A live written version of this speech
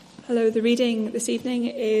Hello, the reading this evening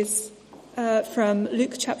is from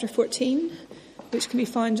Luke chapter 14, which can be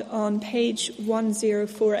found on page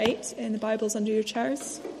 1048 in the Bibles under your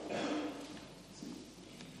chairs.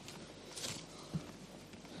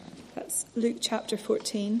 That's Luke chapter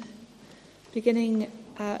 14, beginning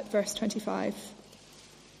at verse 25.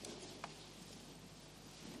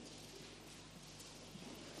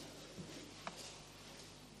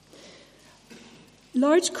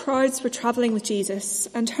 Large crowds were travelling with Jesus,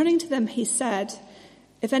 and turning to them he said,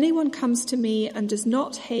 "If anyone comes to me and does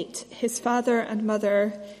not hate his father and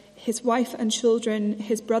mother, his wife and children,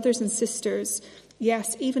 his brothers and sisters,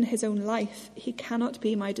 yes, even his own life, he cannot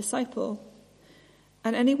be my disciple.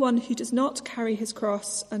 And anyone who does not carry his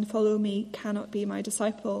cross and follow me cannot be my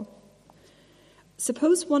disciple.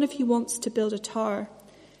 Suppose one of you wants to build a tower.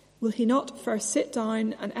 Will he not first sit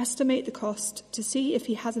down and estimate the cost to see if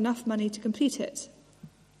he has enough money to complete it?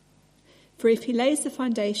 For if he lays the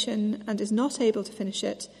foundation and is not able to finish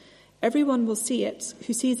it, everyone who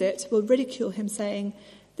sees it will ridicule him, saying,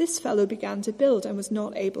 'This fellow began to build and was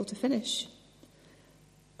not able to finish.'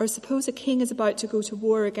 Or suppose a king is about to go to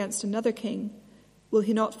war against another king. Will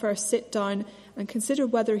he not first sit down and consider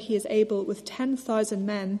whether he is able with 10,000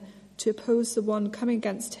 men to oppose the one coming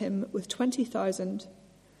against him with 20,000?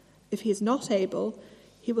 If he is not able,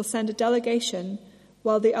 he will send a delegation,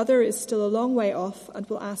 while the other is still a long way off, and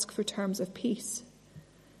will ask for terms of peace.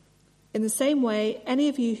 In the same way, any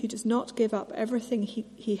of you who does not give up everything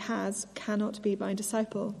he has cannot be my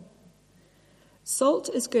disciple. Salt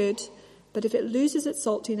is good, but if it loses its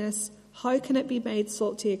saltiness, how can it be made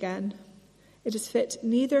salty again? It is fit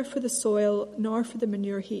neither for the soil nor for the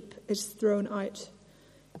manure heap. It is thrown out.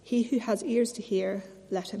 He who has ears to hear,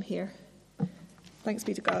 let him hear." Thanks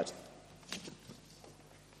be to God.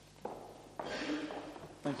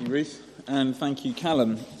 Thank you, Ruth, and thank you,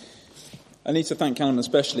 Callum. I need to thank Callum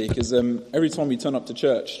especially because every time we turn up to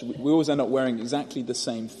church, we always end up wearing exactly the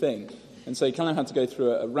same thing. And so Callum had to go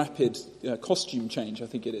through a rapid costume change, I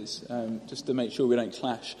think it is, just to make sure we don't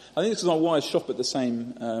clash. I think it's because our wives shop at the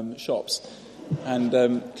same shops, and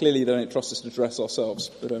clearly they don't trust us to dress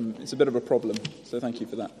ourselves, but it's a bit of a problem, so thank you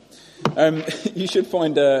for that. You should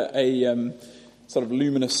find a sort of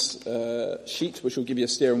luminous sheet which will give you a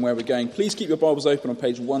steer on where we're going. Please keep your Bibles open on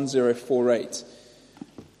page 1048.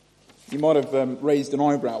 You might have raised an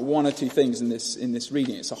eyebrow at one or two things in this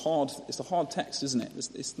reading. It's a hard text, isn't it?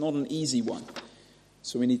 It's not an easy one.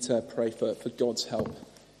 So we need to pray for God's help.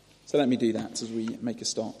 So let me do that as we make a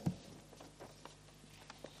start.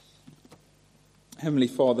 Heavenly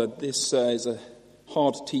Father, this is a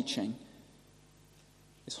hard teaching.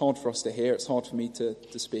 It's hard for us to hear. It's hard for me to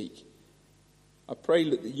speak. I pray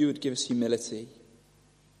that you would give us humility.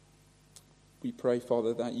 We pray,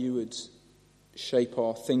 Father, that you would shape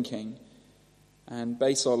our thinking and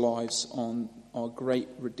base our lives on our great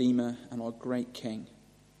Redeemer and our great King,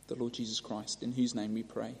 the Lord Jesus Christ, in whose name we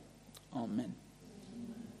pray. Amen.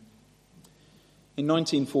 In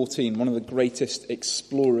 1914, one of the greatest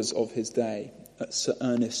explorers of his day, Sir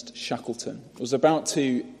Ernest Shackleton, was about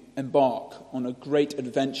to embark on a great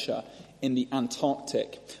adventure in the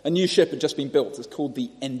Antarctic. A new ship had just been built. It's called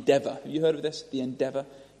the Endeavour. Have you heard of this? The Endeavour?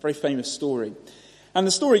 Very famous story. And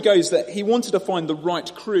the story goes that he wanted to find the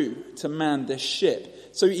right crew to man this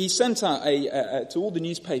ship. So he sent out to all the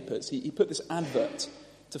newspapers, he put this advert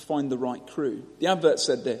to find the right crew. The advert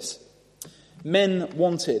said this: "Men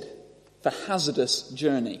wanted for hazardous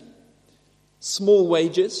journey. Small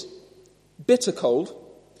wages, bitter cold,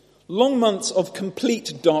 long months of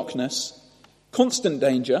complete darkness, constant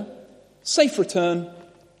danger, safe return,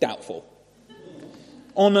 doubtful.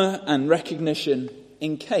 Honour and recognition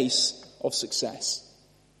in case of success.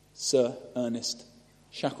 Sir Ernest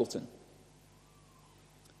Shackleton."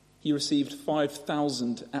 He received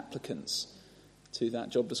 5,000 applicants to that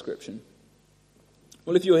job description.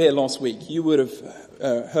 Well, if you were here last week, you would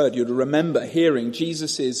have you'd remember hearing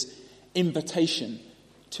Jesus' invitation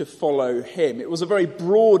to follow him. It was a very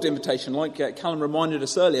broad invitation, like Callum reminded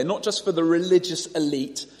us earlier, not just for the religious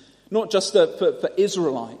elite, not just for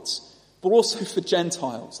Israelites, but also for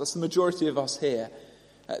Gentiles. That's the majority of us here.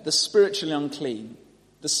 The spiritually unclean,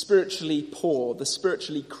 the spiritually poor, the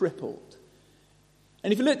spiritually crippled.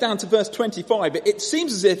 And if you look down to verse 25, it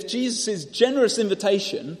seems as if Jesus' generous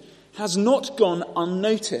invitation has not gone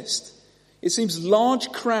unnoticed. It seems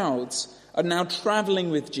large crowds are now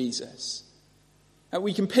travelling with Jesus.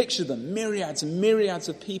 We can picture them, myriads and myriads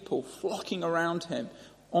of people flocking around him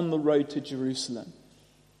on the road to Jerusalem.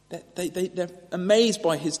 They're amazed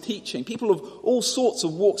by his teaching. People of all sorts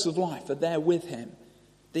of walks of life are there with him.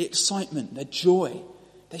 The excitement, the joy.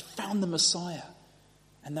 They found the Messiah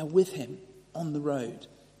and they're with him on the road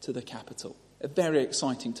to the capital. A very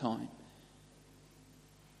exciting time.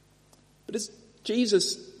 But as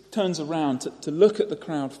Jesus turns around to look at the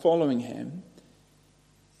crowd following him,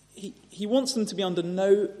 he wants them to be under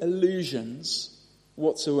no illusions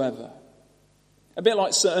whatsoever. A bit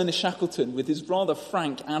like Sir Ernest Shackleton with his rather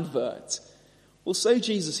frank advert. Well, so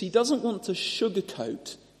Jesus, he doesn't want to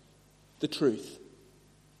sugarcoat the truth.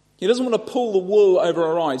 He doesn't want to pull the wool over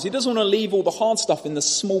our eyes. He doesn't want to leave all the hard stuff in the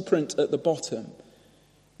small print at the bottom.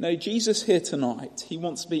 No, Jesus here tonight, he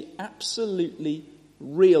wants to be absolutely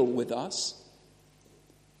real with us,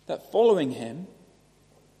 that following him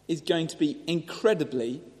is going to be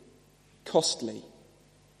incredibly costly.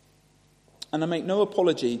 And I make no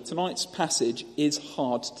apology, tonight's passage is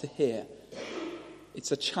hard to hear.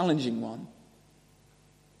 It's a challenging one.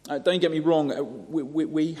 Don't get me wrong,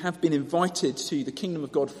 we have been invited to the kingdom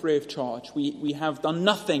of God free of charge. We have done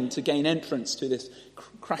nothing to gain entrance to this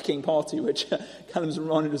cracking party, which Callum's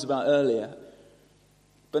reminded us about earlier.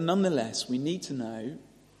 But nonetheless, we need to know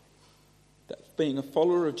that being a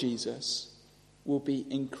follower of Jesus will be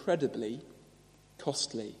incredibly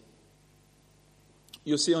costly.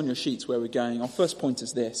 You'll see on your sheets where we're going. Our first point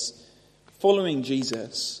is this. Following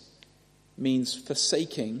Jesus means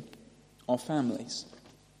forsaking our families.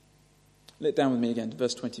 Look down with me again to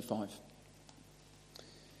verse 25.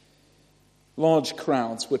 Large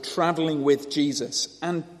crowds were travelling with Jesus,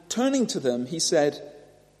 and turning to them, he said,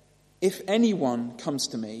 "If anyone comes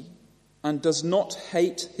to me and does not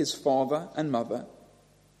hate his father and mother,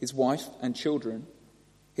 his wife and children,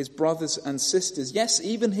 his brothers and sisters, yes,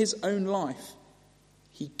 even his own life,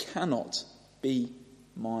 he cannot be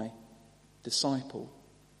my disciple."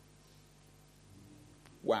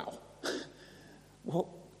 Wow. What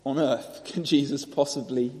on earth can Jesus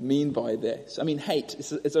possibly mean by this? I mean, hate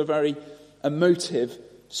is a very emotive,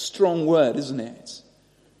 strong word, isn't it?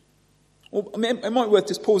 Well, I mean, it might be worth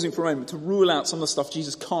just pausing for a moment to rule out some of the stuff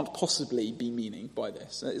Jesus can't possibly be meaning by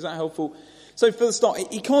this. Is that helpful? So for the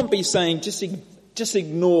start, he can't be saying, just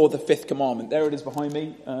ignore the fifth commandment. There it is behind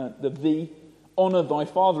me, the V. Honour thy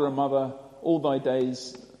father and mother all thy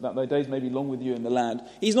days, that thy days may be long with you in the land.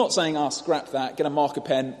 He's not saying, scrap that, get a marker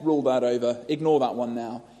pen, rule that over, ignore that one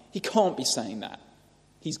now. He can't be saying that.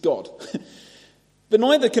 He's God. But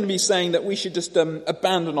neither can he be saying that we should just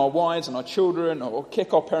abandon our wives and our children or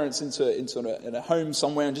kick our parents into a home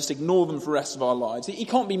somewhere and just ignore them for the rest of our lives. He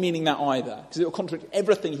can't be meaning that either, because it will contradict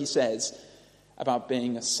everything he says about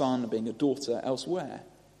being a son, being a daughter elsewhere.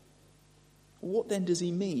 What then does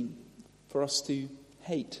he mean for us to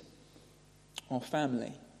hate our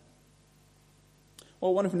family?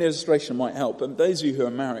 Well, one of an illustration might help. And those of you who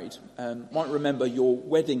are married might remember your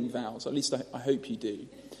wedding vows. At least I hope you do.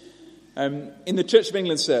 In the Church of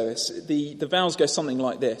England service, the vows go something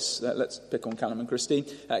like this. Let's pick on Callum and Christine.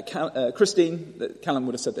 Callum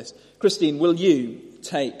would have said this. Christine, will you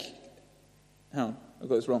take... Hang on, I've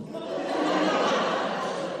got this wrong.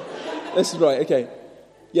 This is right, okay.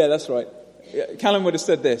 Yeah, that's right. Callum would have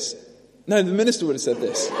said this. No, the minister would have said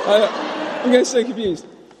this. I'm getting so confused.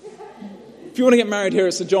 If you want to get married here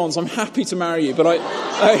at St. John's, I'm happy to marry you, but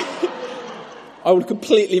I would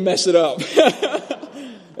completely mess it up.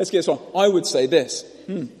 Let's get this one. I would say this.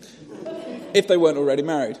 If they weren't already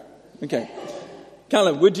married. Okay.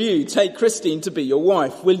 Callum, would you take Christine to be your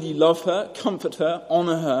wife? Will you love her, comfort her,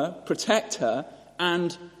 honour her, protect her,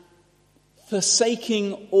 and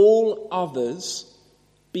forsaking all others,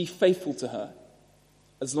 be faithful to her,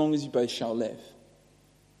 as long as you both shall live?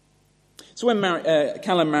 So when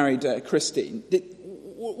Callum married Christine,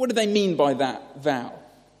 what did they mean by that vow?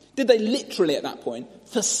 Did they literally at that point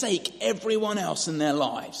forsake everyone else in their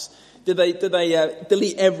lives? Did they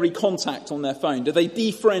delete every contact on their phone? Did they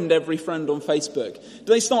defriend every friend on Facebook? Did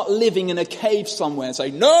they start living in a cave somewhere and say,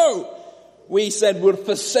 no, we said we'll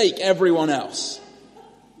forsake everyone else?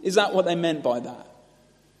 Is that what they meant by that?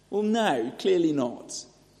 Well, no, clearly not.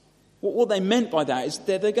 What they meant by that is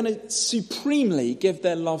they're going to supremely give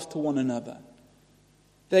their love to one another.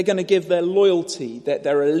 They're going to give their loyalty,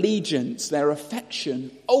 their allegiance, their affection,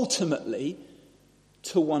 ultimately,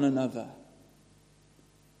 to one another.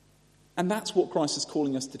 And that's what Christ is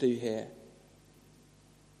calling us to do here.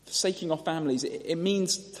 Forsaking our families, it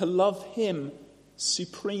means to love him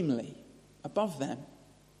supremely, above them.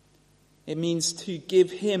 It means to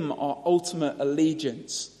give him our ultimate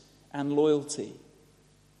allegiance and loyalty.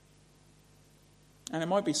 And it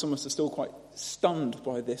might be some of us are still quite stunned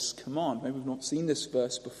by this command. Maybe we've not seen this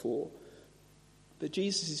verse before. But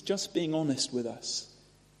Jesus is just being honest with us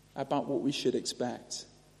about what we should expect.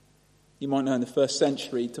 You might know in the first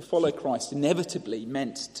century, to follow Christ inevitably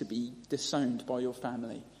meant to be disowned by your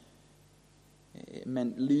family. It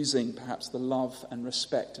meant losing perhaps the love and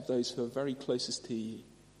respect of those who are very closest to you.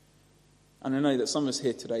 And I know that some of us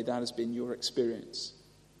here today, that has been your experience.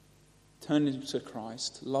 Turning to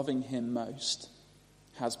Christ, loving him most,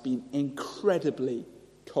 has been incredibly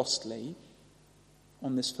costly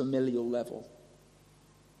on this familial level.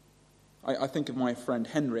 I think of my friend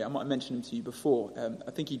Henry. I might have mentioned him to you before.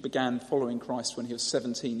 I think he began following Christ when he was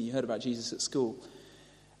 17. He heard about Jesus at school.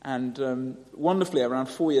 And wonderfully, around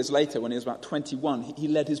 4 years later, when he was about 21, he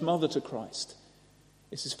led his mother to Christ.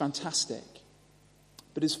 This is fantastic.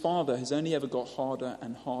 But his father has only ever got harder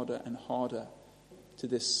and harder and harder to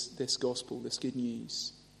this gospel, this good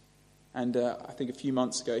news. And I think a few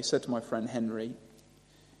months ago, he said to my friend Henry,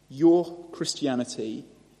 "Your Christianity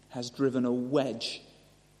has driven a wedge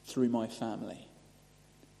through my family."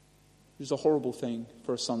 It was a horrible thing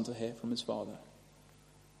for a son to hear from his father.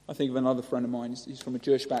 I think of another friend of mine, he's from a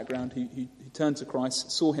Jewish background, who turned to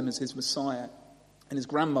Christ, saw him as his Messiah, and his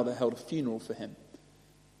grandmother held a funeral for him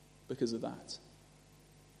because of that.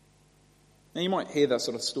 Now you might hear that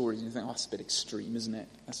sort of stories and you think, oh, that's a bit extreme, isn't it?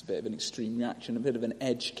 That's a bit of an extreme reaction, a bit of an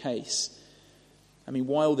edge case. I mean,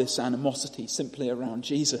 why all this animosity simply around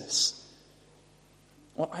Jesus?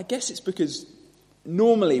 Well, I guess it's because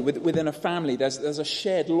normally within a family there's a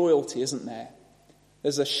shared loyalty, isn't there?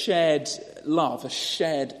 There's a shared love, a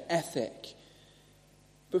shared ethic.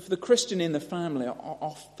 But for the Christian in the family,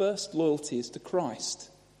 our first loyalty is to Christ.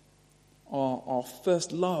 Our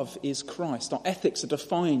first love is Christ. Our ethics are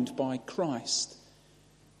defined by Christ.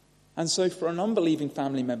 And so for an unbelieving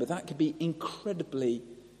family member, that could be incredibly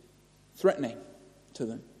threatening to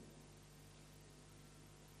them.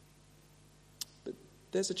 But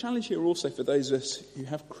there's a challenge here also for those of us who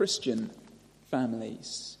have Christian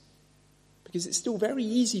families. Because it's still very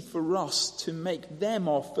easy for us to make them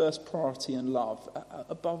our first priority and love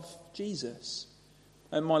above Jesus.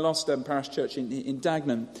 And my last parish church in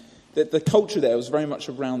Dagenham, the culture there was very much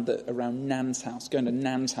around Nan's house, going to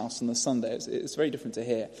Nan's house on the Sunday. It's very different to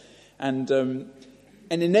here. And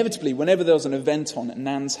inevitably, whenever there was an event on at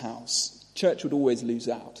Nan's house, church would always lose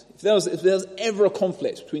out. If there was ever a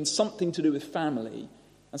conflict between something to do with family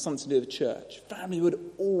and something to do with church, family would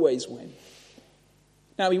always win.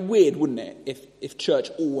 Now, it'd be weird, wouldn't it, if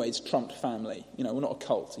church always trumped family? You know, we're not a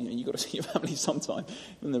cult. You know, you've got to see your family sometime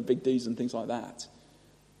when there are big dues and things like that.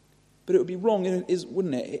 But it would be wrong,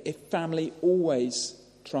 wouldn't it, if family always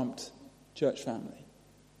trumped church family?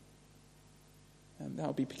 And that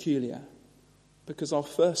would be peculiar, because our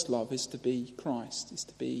first love is to be Christ, is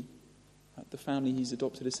to be the family he's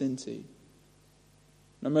adopted us into.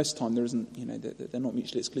 Now, most of the time there isn't, you know, they're not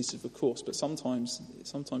mutually exclusive, of course, but sometimes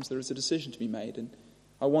there is a decision to be made, and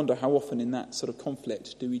I wonder how often in that sort of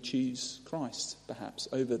conflict do we choose Christ, perhaps,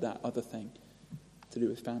 over that other thing to do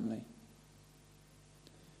with family.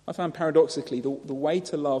 I found paradoxically the way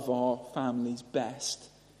to love our families best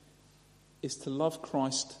is to love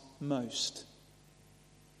Christ most.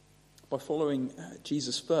 By following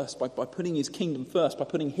Jesus first, by putting his kingdom first, by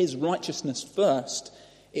putting his righteousness first,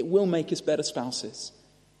 it will make us better spouses.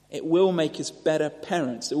 It will make us better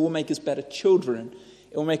parents. It will make us better children.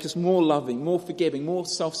 It will make us more loving, more forgiving, more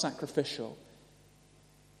self-sacrificial.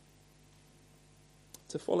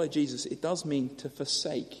 To follow Jesus, it does mean to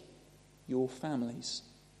forsake your families.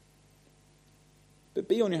 But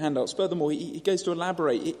be on your handouts. Furthermore, he goes to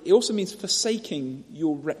elaborate. It also means forsaking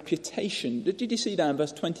your reputation. Did you see that in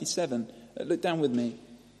verse 27? Look down with me.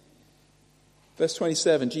 Verse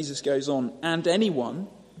 27, Jesus goes on, "And anyone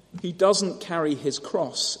who doesn't carry his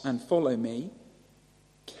cross and follow me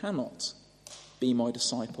cannot be my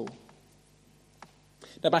disciple."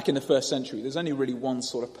 Now, back in the first century, there's only really one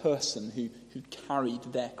sort of person who carried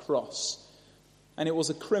their cross. And it was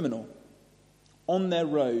a criminal on the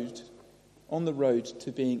road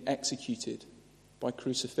to being executed by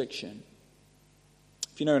crucifixion.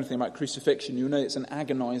 If you know anything about crucifixion, you'll know it's an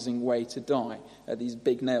agonizing way to die. These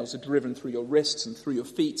big nails are driven through your wrists and through your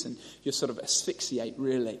feet, and you sort of asphyxiate,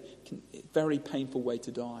 really. Very painful way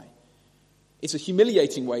to die. It's a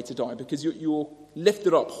humiliating way to die because you're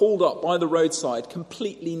lifted up, hauled up by the roadside,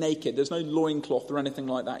 completely naked. There's no loincloth or anything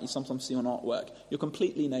like that you sometimes see on artwork. You're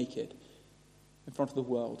completely naked in front of the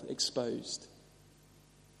world, exposed.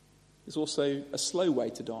 It's also a slow way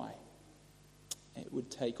to die. It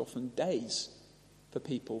would take often days for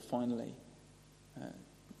people finally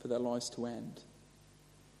for their lives to end.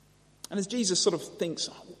 And as Jesus sort of thinks,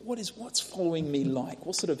 what's following me like?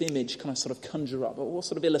 What sort of image can I sort of conjure up? What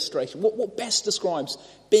sort of illustration? What best describes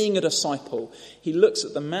being a disciple? He looks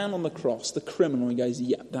at the man on the cross, the criminal, and goes,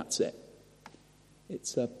 yeah, that's it.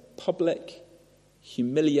 It's a public,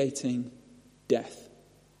 humiliating death.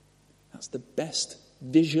 That's the best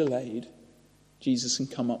visual aid Jesus can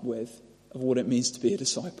come up with of what it means to be a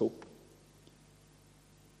disciple.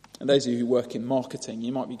 And those of you who work in marketing,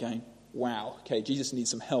 you might be going, wow, okay, Jesus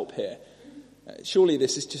needs some help here. Surely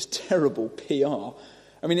this is just terrible PR.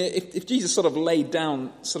 I mean, if Jesus sort of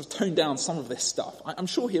toned down some of this stuff, I'm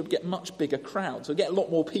sure he would get much bigger crowds. He'll get a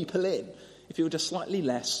lot more people in if he were just slightly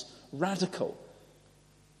less radical.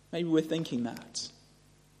 Maybe we're thinking that.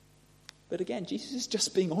 But again, Jesus is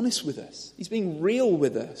just being honest with us. He's being real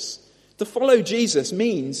with us. To follow Jesus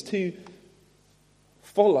means to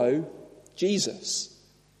follow Jesus.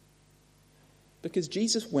 Because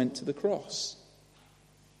Jesus went to the cross.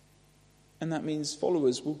 And that means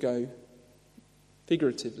followers will go,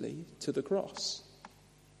 figuratively, to the cross.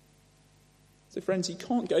 So friends, you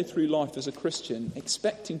can't go through life as a Christian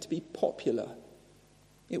expecting to be popular.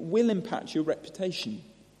 It will impact your reputation.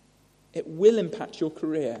 It will impact your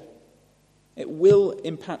career. It will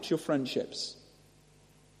impact your friendships.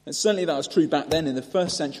 And certainly that was true back then in the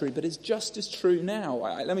first century, but it's just as true now.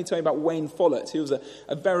 Let me tell you about Wayne Follett. He was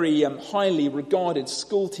a very highly regarded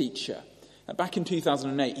school teacher. Back in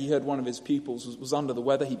 2008, he heard one of his pupils was under the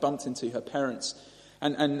weather. He bumped into her parents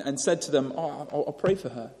and said to them, I'll pray for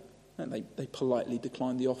her. And they politely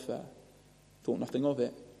declined the offer, thought nothing of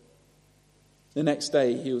it. The next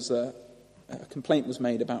day, a complaint was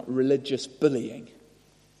made about religious bullying.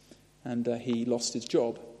 And he lost his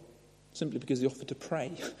job simply because he offered to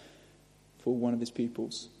pray for one of his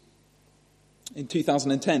pupils. In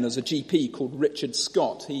 2010, there was a GP called Richard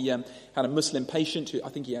Scott. He had a Muslim patient who I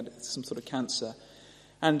think he had some sort of cancer.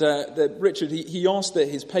 And Richard, he asked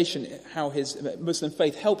his patient how his Muslim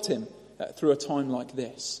faith helped him through a time like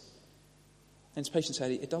this. And his patient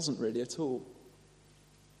said, it doesn't really at all.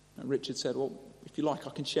 And Richard said, well, if you like, I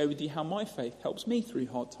can share with you how my faith helps me through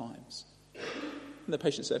hard times. And the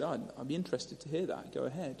patient said, I'd be interested to hear that. Go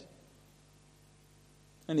ahead.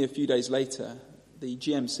 Only a few days later, the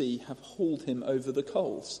GMC have hauled him over the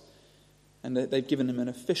coals. And they've given him an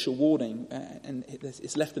official warning. And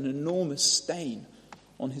it's left an enormous stain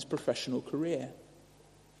on his professional career.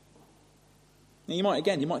 Now you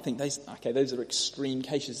might think, those are extreme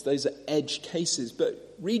cases. Those are edge cases.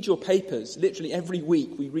 But read your papers. Literally every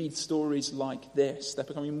week we read stories like this. They're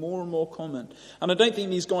becoming more and more common. And I don't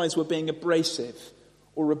think these guys were being abrasive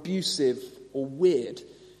or abusive or weird.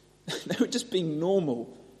 They were just being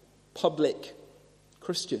normal, public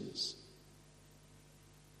Christians.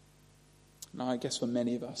 Now, I guess for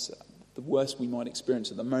many of us, the worst we might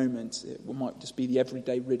experience at the moment, it might just be the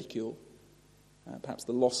everyday ridicule, perhaps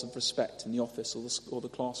the loss of respect in the office or the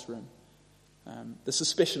classroom, the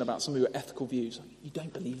suspicion about some of your ethical views. You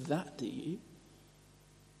don't believe that, do you?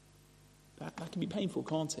 That can be painful,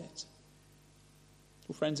 can't it?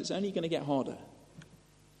 Well, friends, it's only going to get harder.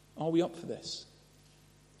 Are we up for this?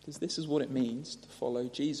 Because this is what it means to follow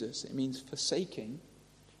Jesus. It means forsaking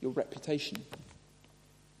your reputation.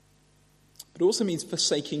 But it also means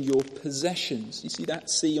forsaking your possessions. You see that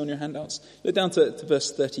C on your handouts? Look down to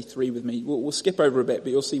verse 33 with me. We'll skip over a bit,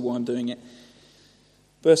 but you'll see why I'm doing it.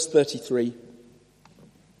 Verse 33.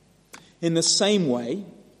 In the same way,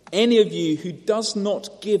 any of you who does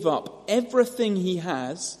not give up everything he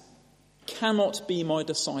has cannot be my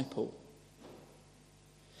disciple.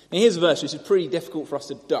 Now here's a verse which is pretty difficult for us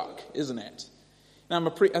to duck, isn't it? Now,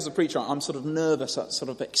 as a preacher, I'm sort of nervous at sort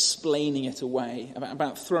of explaining it away,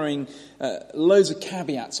 about throwing loads of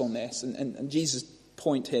caveats on this, and Jesus'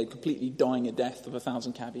 point here, completely dying a death of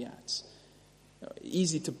 1,000 caveats.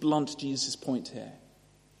 Easy to blunt Jesus' point here.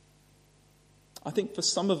 I think for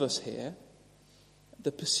some of us here,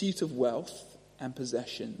 the pursuit of wealth and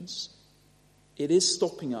possessions, it is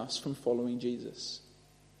stopping us from following Jesus.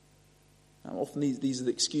 Now, often these are the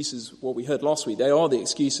excuses, what we heard last week, they are the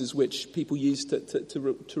excuses which people used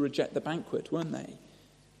to reject the banquet, weren't they?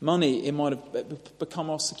 Money, it might have become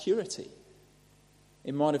our security.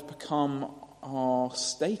 It might have become our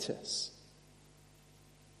status.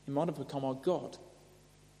 It might have become our God.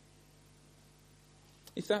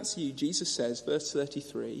 If that's you, Jesus says, verse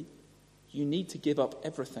 33, you need to give up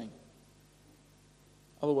everything.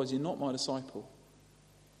 Otherwise, you're not my disciple.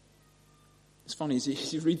 It's funny,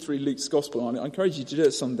 as you read through Luke's gospel, I encourage you to do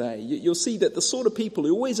it someday. You'll see that the sort of people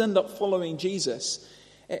who always end up following Jesus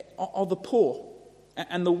are the poor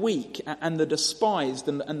and the weak and the despised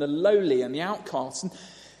and the lowly and the outcasts. And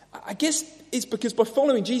I guess it's because by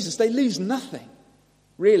following Jesus, they lose nothing,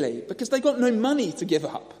 really, because they've got no money to give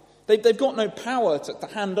up. They've got no power to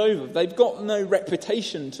hand over. They've got no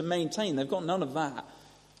reputation to maintain. They've got none of that.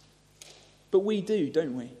 But we do,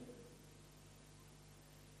 don't we?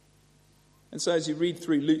 And so as you read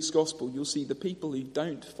through Luke's gospel, you'll see the people who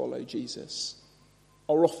don't follow Jesus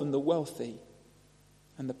are often the wealthy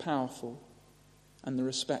and the powerful and the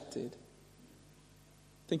respected.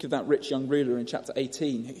 Think of that rich young ruler in chapter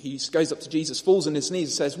 18. He goes up to Jesus, falls on his knees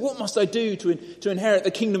and says, "What must I do to inherit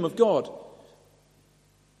the kingdom of God?"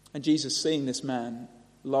 And Jesus, seeing this man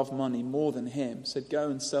love money more than him, said, "Go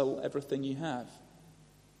and sell everything you have."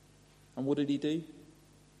 And what did he do?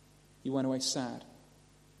 He went away sad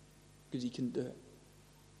because he couldn't do it.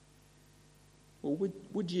 Well,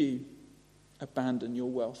 would you abandon your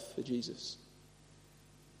wealth for Jesus?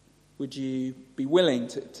 Would you be willing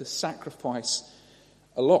to sacrifice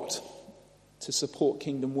a lot to support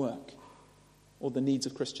kingdom work or the needs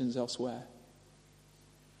of Christians elsewhere?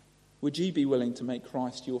 Would you be willing to make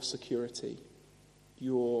Christ your security,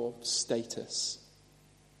 your status,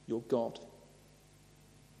 your God?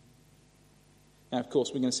 Now, of course,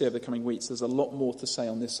 we're going to see over the coming weeks, there's a lot more to say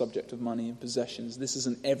on this subject of money and possessions. This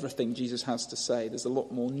isn't everything Jesus has to say. There's a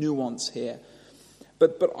lot more nuance here.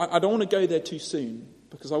 But I don't want to go there too soon,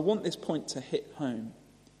 because I want this point to hit home.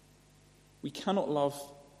 We cannot love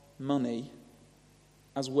money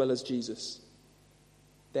as well as Jesus.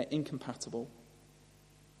 They're incompatible.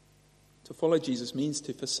 To follow Jesus means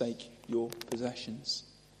to forsake your possessions.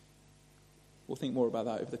 We'll think more about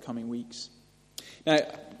that over the coming weeks. Now,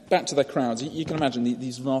 back to the crowds. You can imagine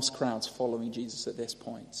these vast crowds following Jesus at this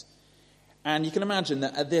point. And you can imagine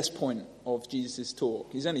that at this point of Jesus'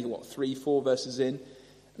 talk, he's only, 3-4 verses in,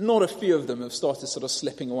 not a few of them have started sort of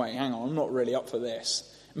slipping away. Hang on, I'm not really up for this.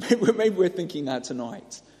 Maybe we're thinking that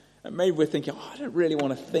tonight. And maybe we're thinking, I don't really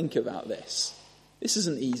want to think about this. This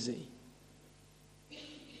isn't easy.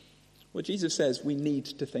 Well, Jesus says we need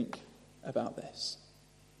to think about this.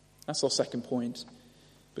 That's our second point.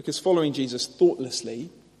 Because following Jesus thoughtlessly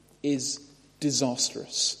is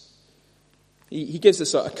disastrous. He gives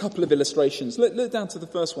us a couple of illustrations. Look down to the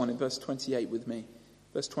first one in verse 28 with me.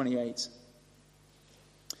 Verse 28.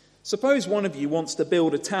 Suppose one of you wants to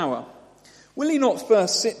build a tower. Will he not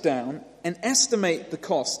first sit down and estimate the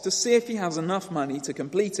cost to see if he has enough money to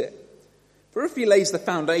complete it? For if he lays the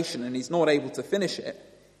foundation and he's not able to finish it,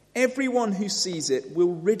 everyone who sees it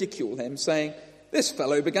will ridicule him, saying, "This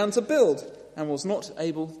fellow began to build and was not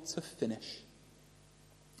able to finish."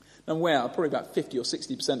 Now, probably about 50 or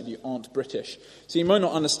 60% of you aren't British, so you might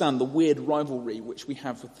not understand the weird rivalry which we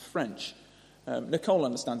have with the French. Nicole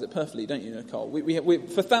understands it perfectly, don't you, Nicole? We,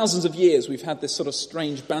 for thousands of years, we've had this sort of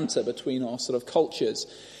strange banter between our sort of cultures.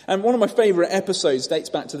 And one of my favourite episodes dates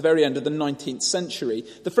back to the very end of the 19th century.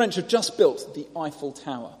 The French had just built the Eiffel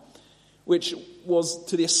Tower, which was,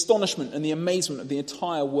 to the astonishment and the amazement of the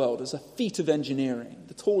entire world, as a feat of engineering,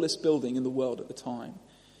 the tallest building in the world at the time.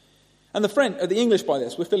 And the English by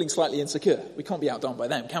this, we're feeling slightly insecure. We can't be outdone by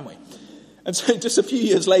them, can we? And so just a few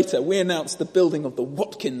years later, we announced the building of the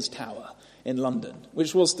Watkins Tower in London,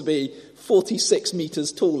 which was to be 46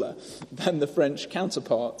 metres taller than the French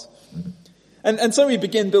counterpart. And so we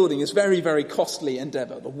begin building this very, very costly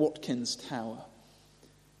endeavour, the Watkins Tower.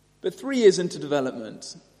 But 3 years into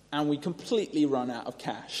development, and we completely run out of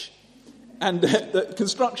cash. And the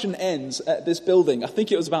construction ends at this building. I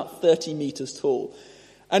think it was about 30 metres tall.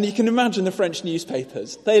 And you can imagine the French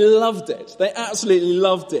newspapers. They loved it. They absolutely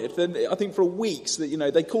loved it. I think for weeks,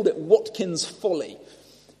 they called it Watkins Folly.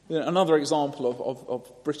 Another example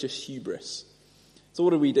of British hubris. So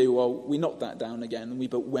what do? Well, we knocked that down again, and we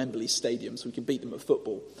built Wembley Stadium so we could beat them at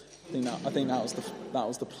football. I think that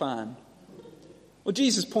was the plan. Well,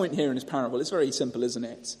 Jesus' point here in his parable is very simple, isn't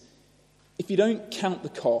it? If you don't count the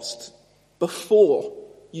cost before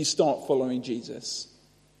you start following Jesus,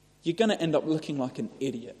 you're going to end up looking like an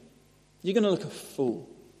idiot. You're going to look a fool.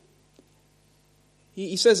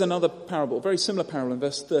 He says another parable, a very similar parable in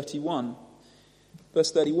verse 31.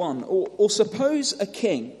 Verse 31, or suppose a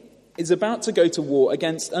king is about to go to war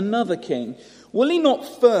against another king. Will he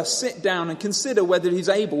not first sit down and consider whether he's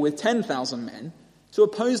able with 10,000 men to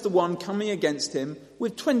oppose the one coming against him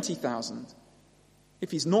with 20,000?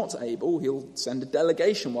 If he's not able, he'll send a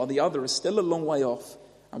delegation while the other is still a long way off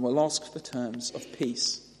and will ask for terms of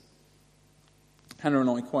peace. Hannah and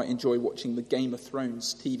I quite enjoy watching the Game of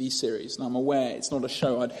Thrones TV series, and I'm aware it's not a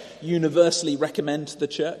show I'd universally recommend to the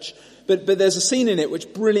church, but there's a scene in it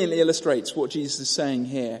which brilliantly illustrates what Jesus is saying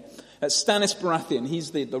here. Stannis Baratheon,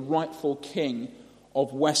 he's the rightful king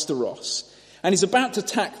of Westeros, and he's about to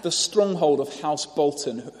attack the stronghold of House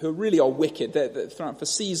Bolton, who really are wicked. For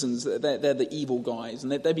seasons, they're the evil guys,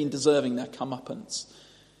 and they've been deserving their comeuppance.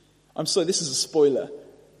 This is a spoiler.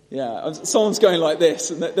 Yeah, someone's going like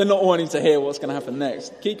this, and they're not wanting to hear what's going to happen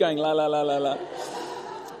next. Keep going, la, la, la, la, la.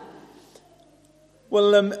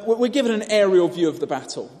 Well, we're given an aerial view of the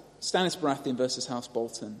battle. Stannis Baratheon versus House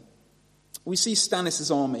Bolton. We see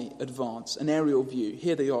Stannis' army advance, an aerial view.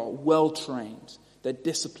 Here they are, well-trained. They're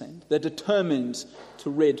disciplined. They're determined to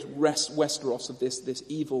rid Westeros of this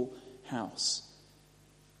evil house.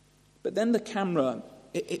 But then the camera,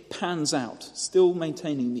 it pans out, still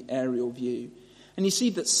maintaining the aerial view. And you see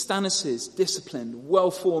that Stannis' disciplined,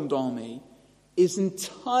 well-formed army is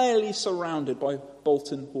entirely surrounded by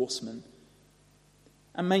Bolton horsemen.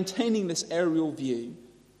 And maintaining this aerial view,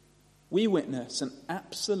 we witness an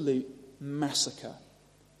absolute massacre.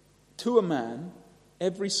 To a man,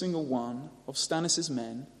 every single one of Stannis'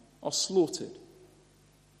 men are slaughtered.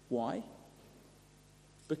 Why?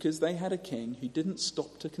 Because they had a king who didn't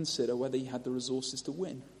stop to consider whether he had the resources to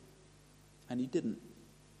win. And he didn't.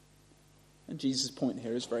 And Jesus' point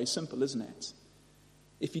here is very simple, isn't it?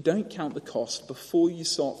 If you don't count the cost before you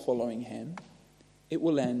start following him, it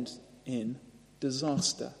will end in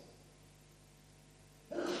disaster.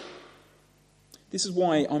 This is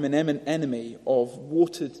why I'm an enemy of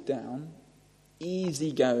watered down,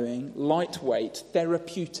 easygoing, lightweight,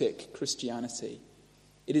 therapeutic Christianity.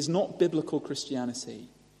 It is not biblical Christianity.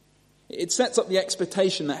 It sets up the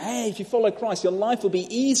expectation that, hey, if you follow Christ, your life will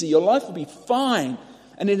be easy, your life will be fine.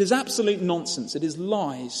 And it is absolute nonsense. It is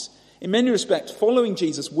lies. In many respects, following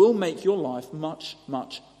Jesus will make your life much,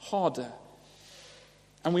 much harder.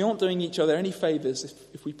 And we aren't doing each other any favours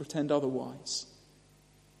if we pretend otherwise.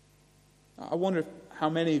 I wonder how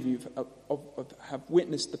many of you have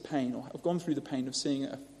witnessed the pain or have gone through the pain of seeing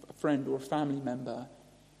a friend or a family member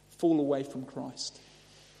fall away from Christ.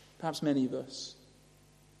 Perhaps many of us.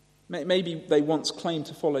 Maybe they once claimed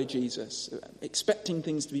to follow Jesus, expecting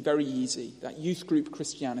things to be very easy, that youth group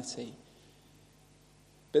Christianity.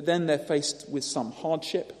 But then they're faced with some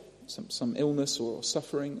hardship, some illness or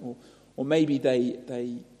suffering, or maybe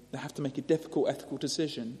they have to make a difficult ethical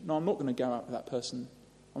decision. No, I'm not going to go out with that person.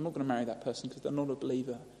 I'm not going to marry that person because they're not a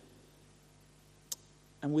believer.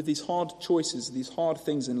 And with these hard choices, these hard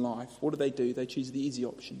things in life, what do? They choose the easy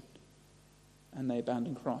option. And they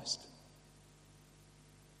abandon Christ.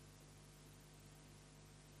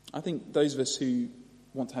 I think those of us who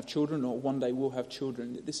want to have children or one day will have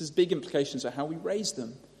children, this has big implications for how we raise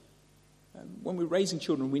them. When we're raising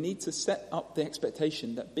children, we need to set up the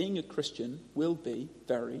expectation that being a Christian will be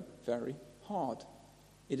very, very hard.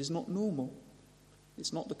 It is not normal.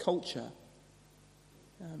 It's not the culture.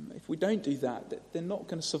 If we don't do that, they're not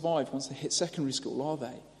going to survive once they hit secondary school, are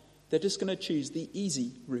they? They're just going to choose the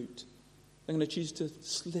easy route. They're going to choose to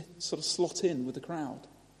sort of slot in with the crowd.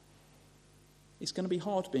 It's going to be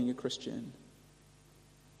hard being a Christian.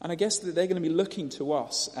 And I guess that they're going to be looking to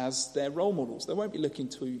us as their role models. They won't be looking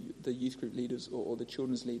to the youth group leaders or the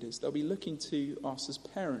children's leaders. They'll be looking to us as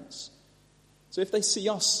parents. So if they see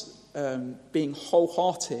us being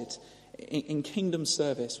wholehearted in kingdom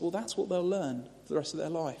service, well, that's what they'll learn for the rest of their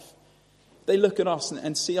life. If they look at us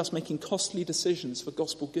and see us making costly decisions for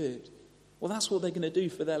gospel good, well, that's what they're going to do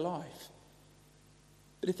for their life.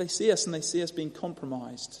 But if they see us and they see us being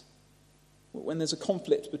compromised, when there's a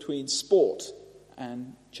conflict between sport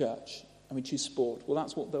and church, and we choose sport, well,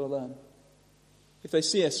 that's what they'll learn. If they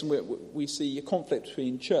see us and we see a conflict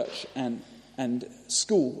between church and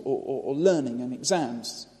school or learning and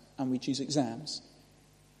exams, and we choose exams,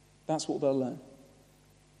 that's what they'll learn.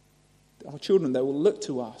 Our children, they will look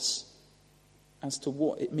to us as to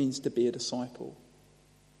what it means to be a disciple,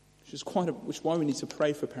 which is why we need to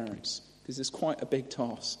pray for parents, because it's quite a big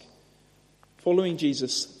task. Following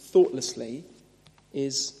Jesus thoughtlessly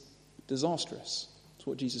is disastrous. That's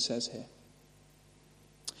what Jesus says here.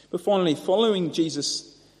 But finally, following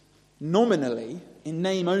Jesus nominally, in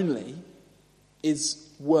name only, is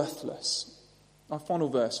worthless. Our final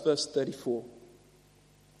verse 34,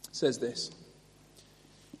 says this: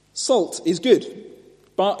 "Salt is good,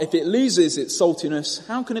 but if it loses its saltiness,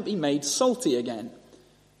 how can it be made salty again?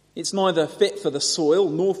 It's neither fit for the soil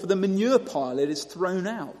nor for the manure pile. It is thrown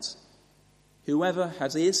out. Whoever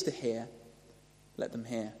has ears to hear, let them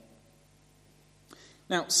hear."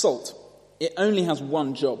 Now, salt, it only has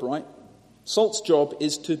one job, right? Salt's job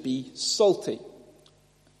is to be salty.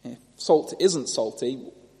 If salt isn't salty,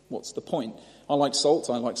 what's the point? I like salt.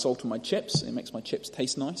 I like salt on my chips. It makes my chips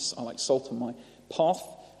taste nice. I like salt on my path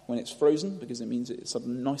when it's frozen because it means it sort of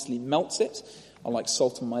nicely melts it. I like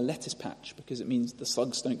salt on my lettuce patch because it means the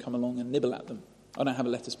slugs don't come along and nibble at them. I don't have a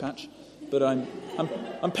lettuce patch, but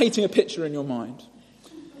I'm painting a picture in your mind.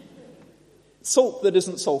 Salt that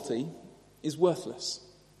isn't salty is worthless.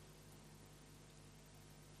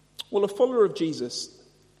 Well, a follower of Jesus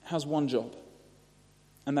has one job,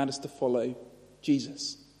 and that is to follow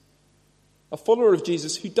Jesus. A follower of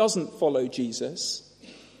Jesus who doesn't follow Jesus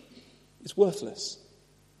is worthless.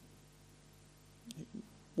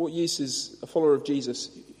 What use is a follower of Jesus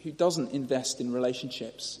who doesn't invest in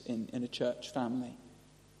relationships in a church family?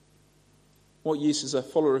 What use is a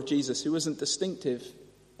follower of Jesus who isn't distinctive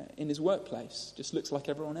in his workplace, just looks like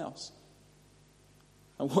everyone else?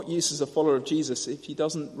 And what use is a follower of Jesus if he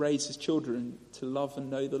doesn't raise his children to love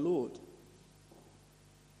and know the Lord?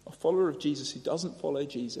 A follower of Jesus who doesn't follow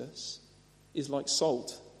Jesus is like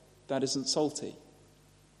salt that isn't salty.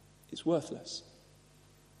 It's worthless.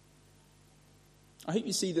 I hope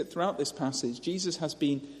you see that throughout this passage, Jesus has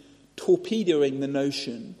been torpedoing the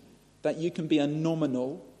notion that you can be a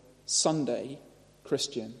nominal Sunday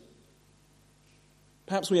Christian.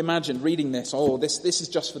 Perhaps we imagined reading this, this is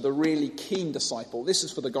just for the really keen disciple. This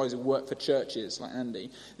is for the guys who work for churches like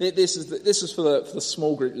Andy. This is for the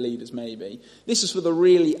small group leaders maybe. This is for the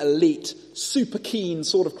really elite, super keen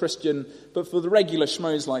sort of Christian. But for the regular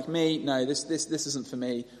schmoes like me, no, this isn't for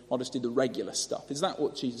me. I'll just do the regular stuff. Is that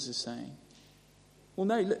what Jesus is saying? Well,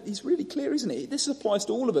 no, look, he's really clear, isn't he? This applies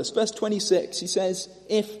to all of us. Verse 26, he says,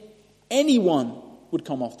 if anyone would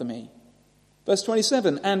come after me. Verse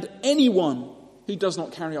 27, and anyone who does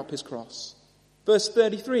not carry up his cross. Verse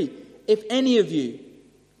 33, if any of you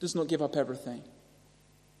does not give up everything.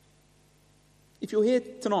 If you're here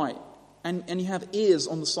tonight and you have ears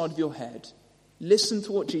on the side of your head, listen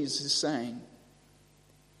to what Jesus is saying.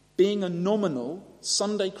 Being a nominal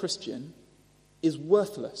Sunday Christian is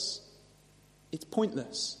worthless. It's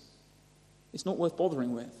pointless. It's not worth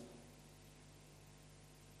bothering with.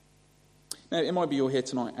 Now, it might be you're here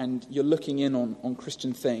tonight and you're looking in on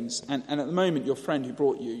Christian things. And at the moment, your friend who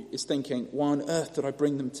brought you is thinking, why on earth did I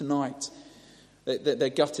bring them tonight? They're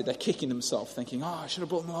gutted. They're kicking themselves, thinking, I should have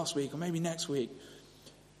brought them last week or maybe next week.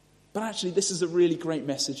 But actually, this is a really great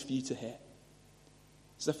message for you to hear.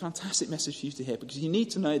 It's a fantastic message for you to hear because you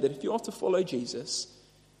need to know that if you are to follow Jesus,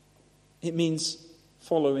 it means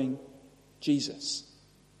following Jesus.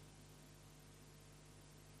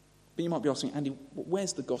 But you might be asking, Andy,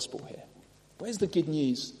 where's the gospel here? Where's the good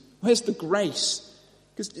news? Where's the grace?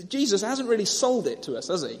 Because Jesus hasn't really sold it to us,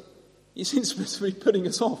 has he? He seems to be putting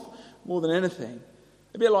us off more than anything.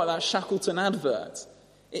 A bit like that Shackleton advert.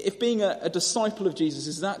 If being a disciple of Jesus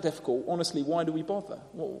is that difficult, honestly, why do we bother?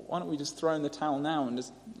 Well, why don't we just throw in the towel now and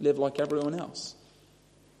just live like everyone else?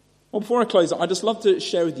 Well, before I close, I'd just love to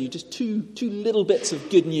share with you just two little bits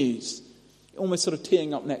of good news, almost sort of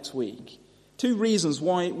teeing up next week. 2 reasons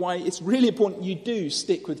why it's really important you do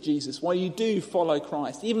stick with Jesus, why you do follow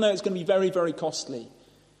Christ, even though it's going to be very, very costly.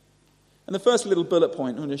 And the first little bullet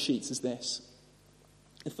point on your sheets is this.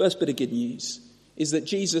 The first bit of good news is that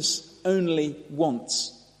Jesus only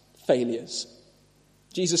wants failures.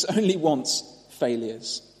 Jesus only wants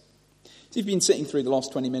failures. So if you've been sitting through the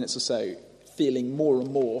last 20 minutes or so feeling more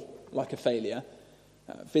and more like a failure,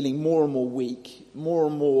 feeling more and more weak, more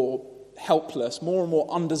and more helpless, more and more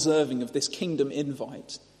undeserving of this kingdom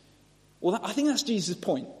invite. Well, I think that's Jesus'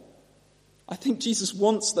 point. I think Jesus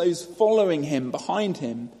wants those following him, behind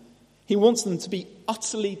him, he wants them to be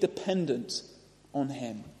utterly dependent on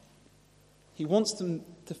him. He wants them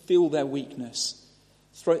to feel their weakness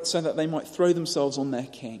so that they might throw themselves on their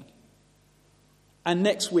king. And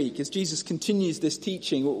next week, as Jesus continues this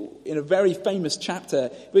teaching in a very famous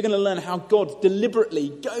chapter, we're going to learn how God deliberately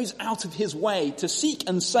goes out of his way to seek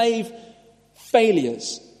and save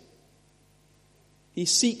failures. He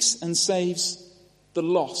seeks and saves the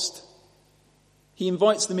lost. He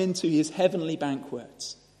invites them into his heavenly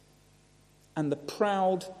banquets. And the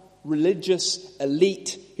proud, religious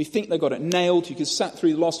elite who think they've got it nailed, who just sat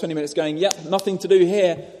through the last 20 minutes going, yep, nothing to do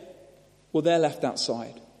here, well, they're left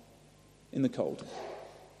outside in the cold.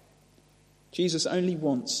 Jesus only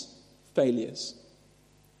wants failures.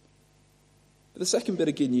 But the second bit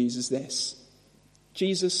of good news is this.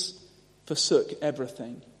 Jesus forsook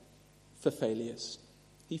everything for failures.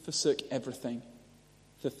 He forsook everything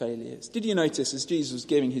for failures. Did you notice as Jesus was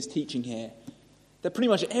giving his teaching here that pretty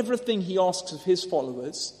much everything he asks of his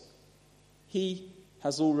followers, he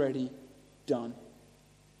has already done?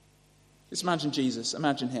 Just imagine Jesus,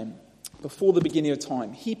 imagine him. Before the beginning of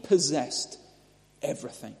time, he possessed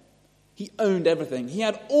everything. He owned everything. He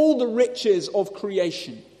had all the riches of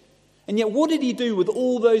creation. And yet what did he do with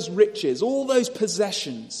all those riches, all those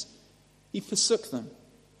possessions? He forsook them.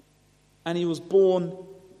 And he was born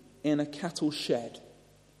in a cattle shed.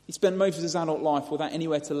 He spent most of his adult life without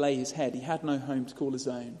anywhere to lay his head. He had no home to call his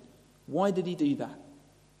own. Why did he do that?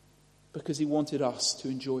 Because he wanted us to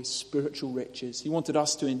enjoy spiritual riches. He wanted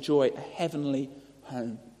us to enjoy a heavenly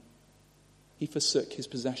home. He forsook his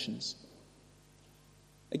possessions.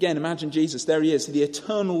 Again, imagine Jesus. There he is, the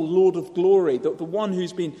eternal Lord of glory, the one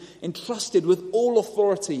who's been entrusted with all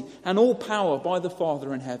authority and all power by the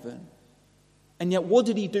Father in heaven. And yet what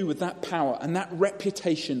did he do with that power and that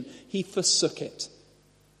reputation? He forsook it.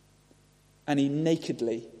 And he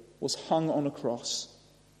nakedly was hung on a cross.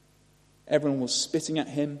 Everyone was spitting at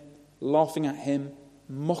him, laughing at him,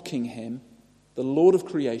 mocking him, the Lord of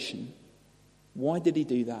creation. Why did he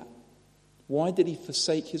do that? Why did he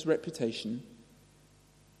forsake his reputation?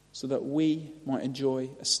 So that we might enjoy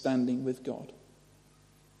a standing with God.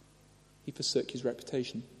 He forsook his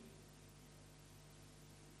reputation.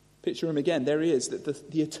 Picture him again. There he is,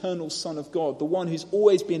 the eternal Son of God, the one who's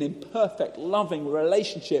always been in perfect, loving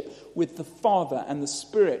relationship with the Father and the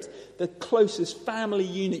Spirit, the closest family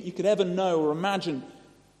unit you could ever know or imagine.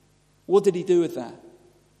 What did he do with that?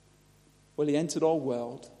 Well, he entered our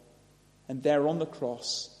world, and there on the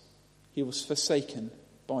cross, he was forsaken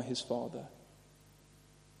by his Father.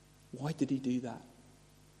 Why did he do that?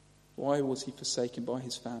 Why was he forsaken by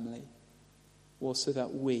his family? Well, so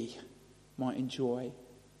that we might enjoy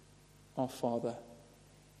our Father,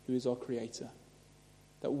 who is our Creator,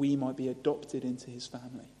 that we might be adopted into his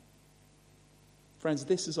family. Friends,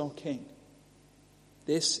 this is our King.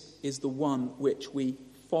 This is the one which we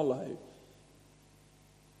follow.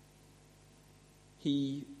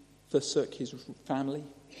 He forsook his family,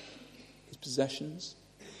 his possessions,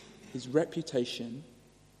 his reputation,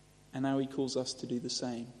 and now he calls us to do the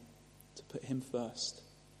same, to put him first.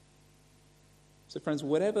 So friends,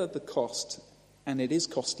 whatever the cost, and it is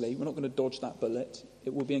costly, we're not going to dodge that bullet,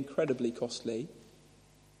 it will be incredibly costly.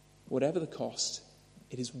 Whatever the cost,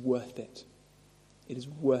 it is worth it. It is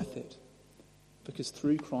worth it. Because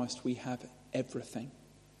through Christ we have everything.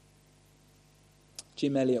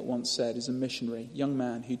 Jim Elliot once said, as a missionary, young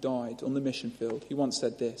man who died on the mission field, he once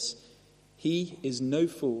said this: "He is no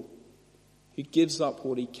fool who gives up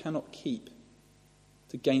what he cannot keep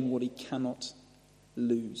to gain what he cannot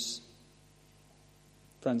lose."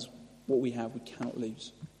 Friends, what we have, we cannot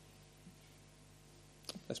lose.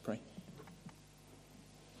 Let's pray.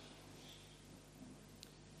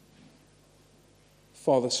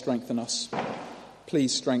 Father, strengthen us.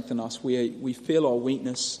 Please strengthen us. We feel our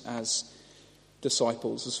weakness as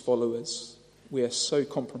disciples, as followers. We are so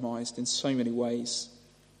compromised in so many ways,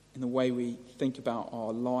 in the way we think about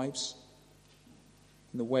our lives,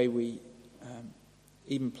 in the way we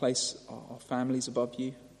even place our families above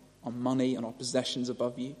you, our money and our possessions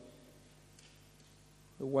above you,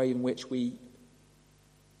 the way in which we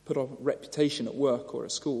put our reputation at work or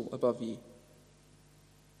at school above you.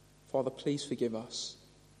 Father, please forgive us.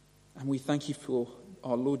 And we thank you for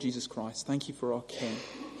our Lord Jesus Christ. Thank you for our King.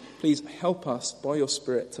 Please help us by your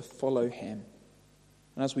Spirit to follow him.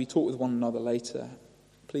 And as we talk with one another later,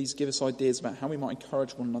 please give us ideas about how we might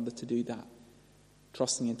encourage one another to do that,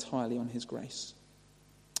 trusting entirely on his grace.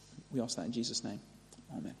 We ask that in Jesus' name.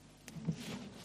 Amen.